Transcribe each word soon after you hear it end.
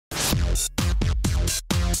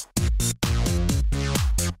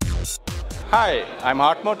Hi, I'm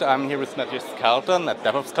Hartmut. I'm here with Matthew Skelton at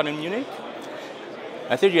DevOpsCon in Munich.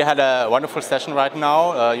 I think you had a wonderful session right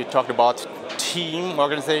now. You talked about team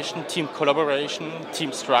organization, team collaboration,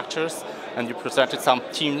 team structures, and you presented some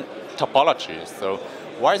team topologies. So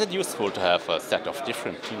why is it useful to have a set of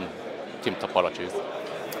different team topologies?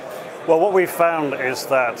 Well, what we've found is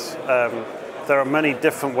that there are many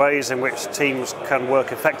different ways in which teams can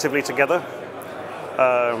work effectively together.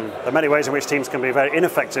 There are many ways in which teams can be very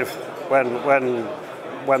ineffective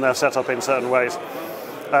when they're set up in certain ways.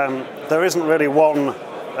 There isn't really one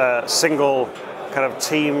single kind of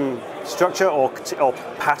team structure or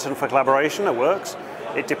pattern for collaboration that works.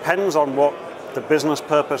 It depends on what the business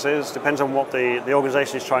purpose is, depends on what the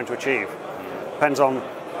organization is trying to achieve. Depends on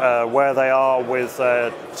where they are with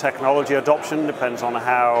technology adoption, depends on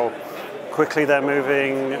how quickly they're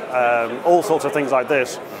moving, all sorts of things like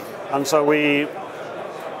this. And so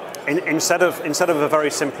instead of a very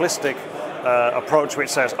simplistic approach which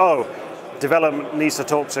says, oh, development needs to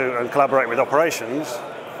talk to and collaborate with operations,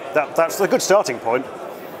 that's a good starting point.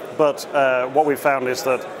 But what we've found is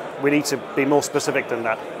that we need to be more specific than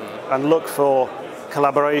that and look for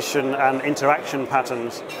collaboration and interaction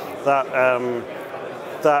patterns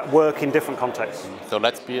that work in different contexts. So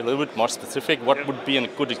let's be a little bit more specific. What would be a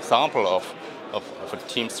good example of a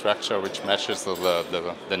team structure which matches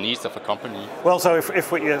the needs of a company? Well, so it's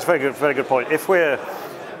a very good point.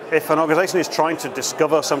 If an organization is trying to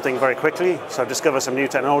discover something very quickly, so discover some new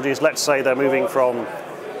technologies, let's say they're moving from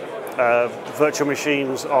virtual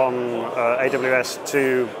machines on AWS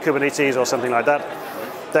to Kubernetes or something like that,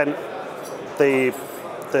 then the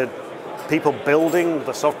people building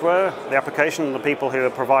the software, the application, the people who are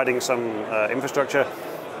providing some infrastructure,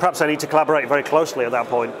 perhaps they need to collaborate very closely at that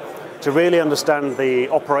point to really understand the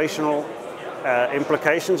operational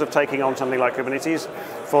implications of taking on something like Kubernetes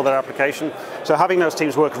for their application. So having those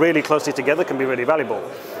teams work really closely together can be really valuable.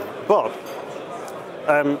 But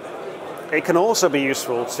it can also be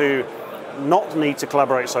useful to not need to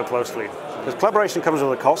collaborate so closely, because collaboration comes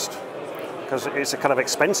with a cost, because it's a kind of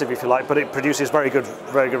expensive, if you like, but it produces very good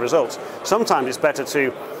results. Sometimes it's better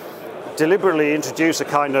to deliberately introduce a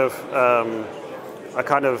kind of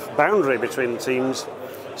boundary between teams,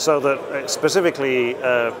 so that specifically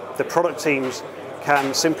the product teams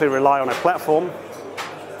can simply rely on a platform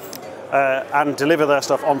and deliver their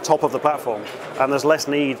stuff on top of the platform. And there's less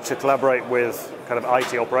need to collaborate with kind of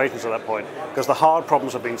IT operations at that point, because the hard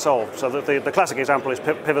problems have been solved. So the classic example is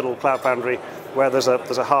Pivotal Cloud Foundry, where there's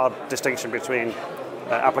a hard distinction between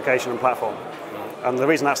application and platform. And the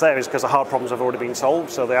reason that's there is because the hard problems have already been solved,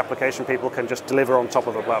 so the application people can just deliver on top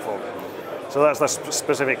of the platform. So that's the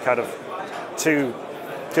specific kind of two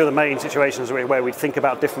of the main situations where we think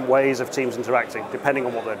about different ways of teams interacting, depending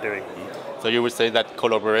on what they're doing. So you would say that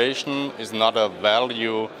collaboration is not a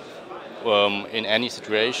value in any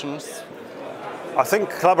situations? I think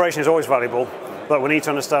collaboration is always valuable, but we need to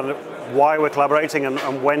understand why we're collaborating and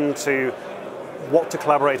what to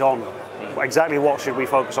collaborate on. Exactly what should we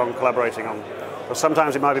focus on collaborating on? But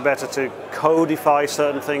sometimes it might be better to codify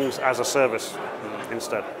certain things as a service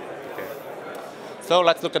instead. So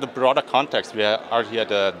let's look at the broader context. We are here at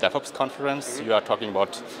the DevOps conference. You are talking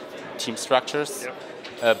about team structures,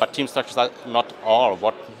 but team structures are not all.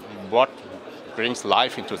 What brings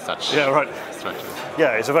life into such structures?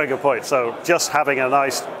 Yeah, it's a very good point. So just having a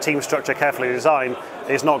nice team structure carefully designed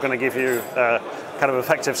is not going to give you kind of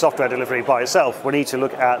effective software delivery by itself. We need to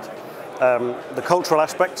look at the cultural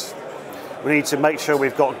aspects. We need to make sure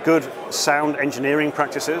we've got good, sound engineering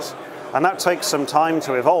practices, and that takes some time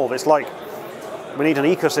to evolve. It's like we need an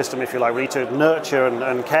ecosystem, if you like. We need to nurture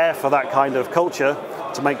and care for that kind of culture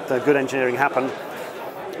to make the good engineering happen.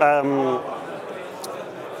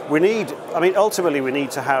 Ultimately we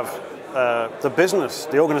need to have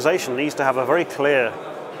the organization needs to have a very clear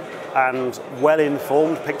and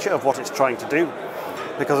well-informed picture of what it's trying to do.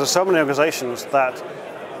 Because there's so many organizations that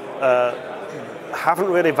haven't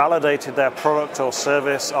really validated their product or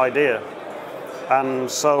service idea.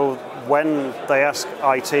 And so when they ask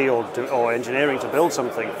IT or engineering to build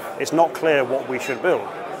something, it's not clear what we should build,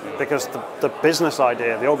 because the business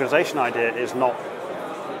idea, the organization idea is not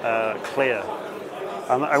clear.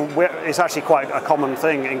 And it's actually quite a common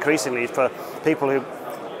thing increasingly for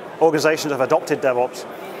organizations have adopted DevOps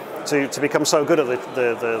to become so good at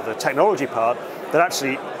the technology part that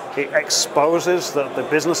actually it exposes that the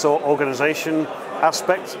business or organization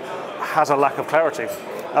aspect has a lack of clarity.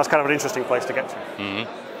 That's kind of an interesting place to get to.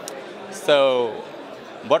 Mm-hmm. So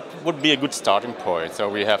what would be a good starting point? So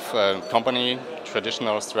we have company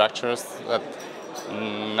traditional structures that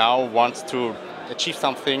now wants to achieve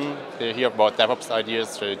something. They hear about DevOps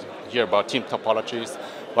ideas, they hear about team topologies.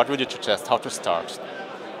 What would you suggest? How to start?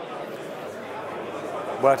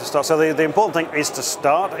 Where to start? So the important thing is to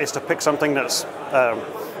start, is to pick something that's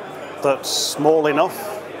small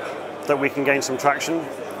enough that we can gain some traction,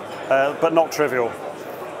 but not trivial.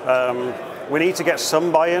 We need to get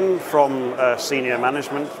some buy-in from senior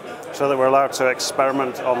management so that we're allowed to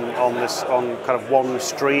experiment on kind of one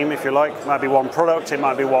stream, if you like. It might be one product, it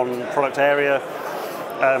might be one product area,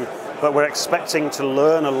 but we're expecting to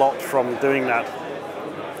learn a lot from doing that.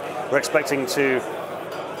 We're expecting to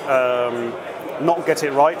not get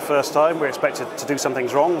it right first time. We're expected to do some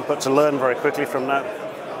things wrong, but to learn very quickly from that.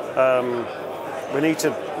 We need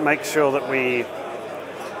to make sure that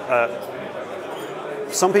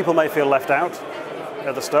some people may feel left out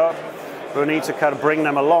at the start, but we need to kind of bring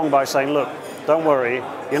them along by saying, look, don't worry,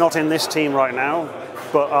 you're not in this team right now,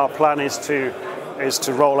 but our plan is to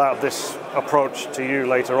roll out this approach to you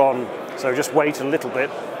later on. So just wait a little bit,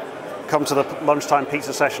 come to the lunchtime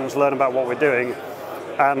pizza sessions, learn about what we're doing,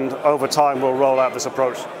 and over time we'll roll out this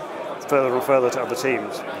approach further and further to other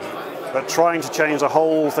teams. But trying to change the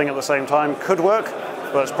whole thing at the same time could work,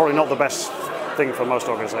 but it's probably not the best thing for most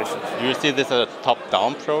organizations. Do you see this as a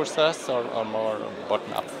top-down process or more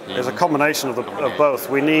bottom-up? There's a combination of both.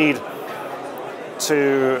 We need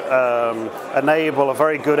to enable a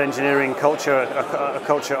very good engineering culture, a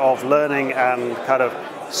culture of learning and kind of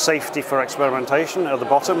safety for experimentation at the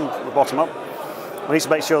bottom up. We need to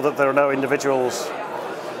make sure that there are no individuals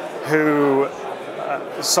who,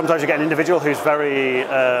 sometimes you get an individual who's very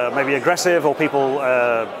maybe aggressive, or people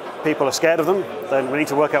are scared of them. Then we need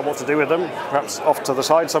to work out what to do with them, perhaps off to the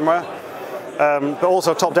side somewhere. But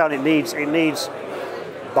also top down, it needs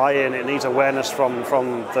buy-in, it needs awareness from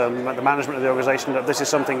the management of the organization that this is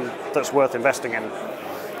something that's worth investing in.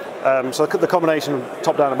 So the combination of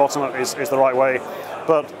top down and bottom up is the right way.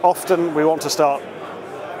 But often we want to start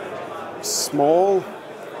small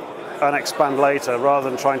and expand later, rather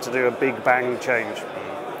than trying to do a big bang change.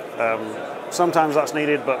 Sometimes that's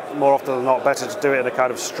needed, but more often than not, better to do it in a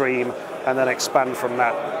kind of stream and then expand from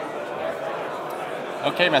that.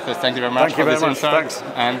 Okay, Matthew, thank you very much for this insight. Thanks.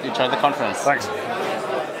 And enjoy the conference. Thanks.